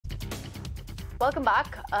Welcome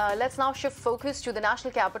back. Let's now shift focus to the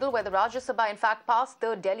national capital, where the Rajya Sabha in fact passed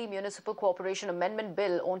the Delhi Municipal Corporation Amendment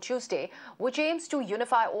Bill on Tuesday, which aims to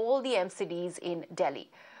unify all the MCDs in Delhi.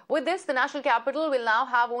 With this, the national capital will now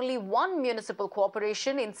have only one municipal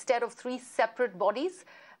corporation instead of three separate bodies.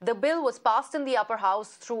 The bill was passed in the upper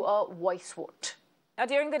house through a voice vote. Now,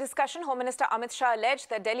 during the discussion, Home Minister Amit Shah alleged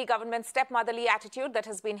that Delhi government's stepmotherly attitude that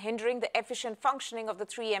has been hindering the efficient functioning of the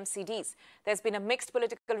three MCDs. There's been a mixed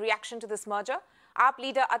political reaction to this merger. AAP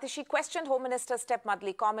leader Atishi questioned Home Minister's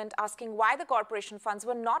stepmotherly comment, asking why the corporation funds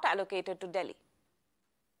were not allocated to Delhi.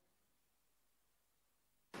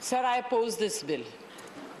 Sir, I oppose this bill.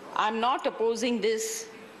 I'm not opposing this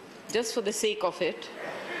just for the sake of it.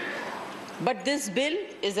 But this bill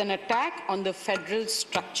is an attack on the federal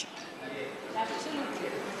structure. Absolutely.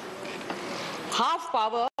 Half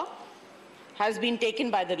power has been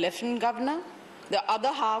taken by the Lieutenant Governor. The other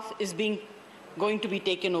half is going to be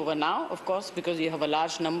taken over now, of course, because you have a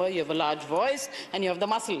large number, you have a large voice, and you have the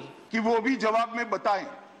muscle. कि वो भी जवाब में बताएं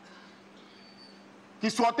कि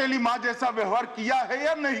सौतेली मां जैसा व्यवहार किया है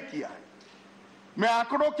या नहीं किया है। मैं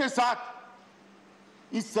आंकड़ों के साथ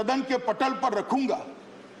इस सदन के पटल पर रखूंगा,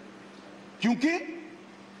 क्योंकि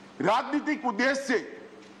राजनीतिक उद्देश्य से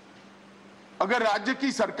अगर राज्य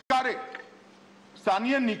की सरकारें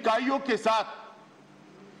स्थानीय निकायों के साथ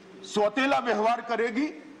सौतेला व्यवहार करेगी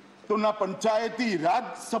तो ना पंचायती राज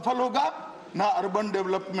सफल होगा, ना अर्बन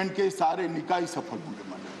डेवलपमेंट के सारे निकाय सफल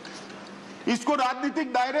होंगे। इसको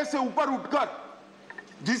राजनीतिक दायरे से ऊपर उठकर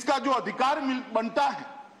जिसका जो अधिकार बनता है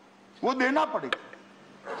वो देना पड़ेगा।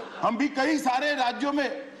 हम भी कई सारे राज्यों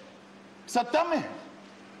में सत्ता में हैं,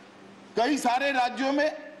 कई सारे राज्यों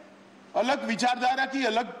में अलग विचारधारा की,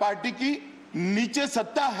 अलग पार्टी की नीचे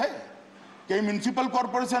सत्ता है, कई म्युनिसिपल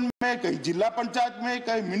कॉर्पोरेशन में, कई जिला पंचायत में,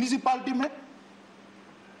 कई म्युनिसिपैलिटी में,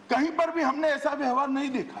 कहीं पर भी हमने ऐसा व्यवहार नहीं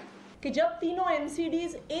देखा है कि जब तीनों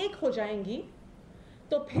एमसीडीज एक हो जाएंगी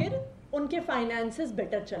तो फिर उनके फाइनेंसेस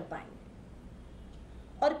बेटर चल पाएंगे।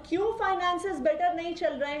 और क्यों फाइनेंसेस बेटर नहीं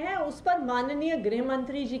चल रहे हैं, उस पर माननीय गृह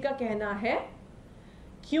मंत्री जी का कहना है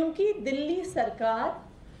क्योंकि दिल्ली सरकार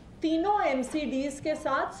तीनों एमसीडीज के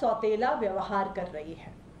साथ सौतेला व्यवहार कर रही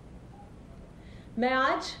है। मैं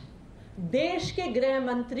आज देश के गृह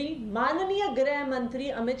मंत्री, माननीय गृह मंत्री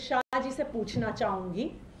अमित शाह जी से पूछना चाहूंगी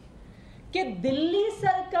कि दिल्ली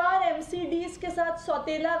सरकार एमसीडीज के साथ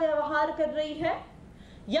सौतेला व्यवहार कर रही है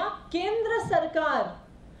या केंद्र सरकार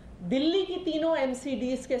दिल्ली की तीनों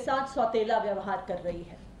एमसीडीज के साथ सौतेला व्यवहार कर रही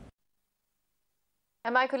है।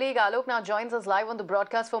 And my colleague Alok now joins us live on the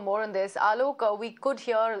broadcast for more on this. Alok, we could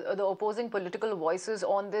hear the opposing political voices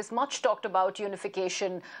on this much talked about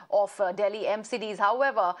unification of Delhi MCDs.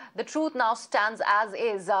 However, the truth now stands as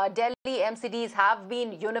is. Delhi MCDs have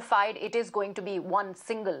been unified. It is going to be one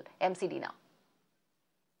single MCD now.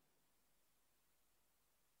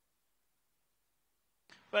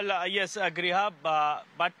 Well, yes, Griha,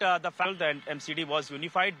 but the fact that MCD was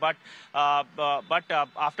unified, but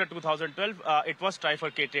after 2012, it was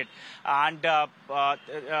trifurcated, and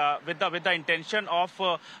with the intention of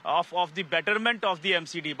the betterment of the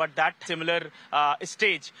MCD, but that similar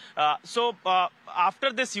stage. So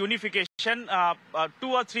after this unification,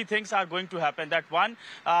 two or three things are going to happen. That one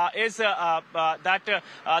is that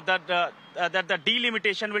the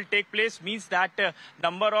delimitation will take place, means that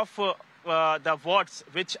number of the wards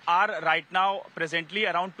which are right now presently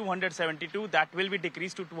around 272, that will be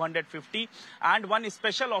decreased to 250, and one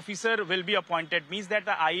special officer will be appointed, means that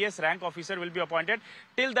the IAS rank officer will be appointed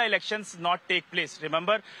till the elections not take place.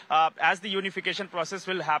 Remember, as the unification process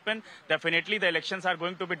will happen, definitely the elections are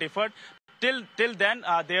going to be deferred. Till then,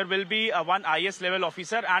 there will be one IS level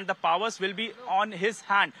officer, and the powers will be on his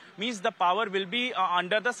hand. Means the power will be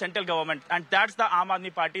under the central government, and that's the Aam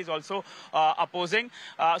Aadmi Party is also opposing.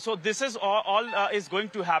 So this is all is going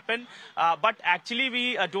to happen, but actually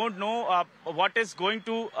we don't know what is going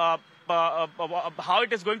to how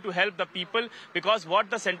it is going to help the people, because what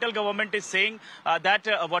the central government is saying that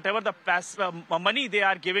whatever the money they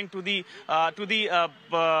are giving to the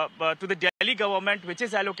Delhi government, which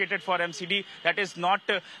is allocated for MCD, that is not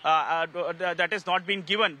being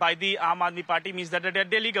given by the Aam Aadmi Party, means that the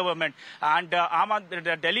Delhi government, and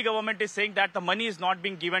the Delhi government is saying that the money is not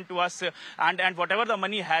being given to us, and whatever the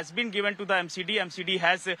money has been given to the MCD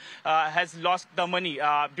has lost the money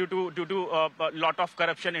due to a lot of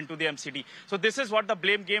corruption into the MCD. So this is what the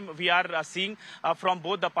blame game we are seeing from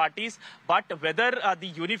both the parties. But whether the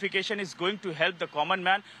unification is going to help the common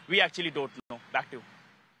man, we actually don't know. Back to you.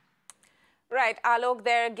 Right, Alok,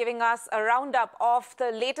 they're giving us a roundup of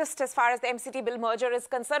the latest as far as the MCD bill merger is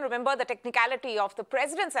concerned. Remember, the technicality of the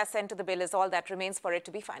president's assent to the bill is all that remains for it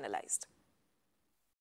to be finalized.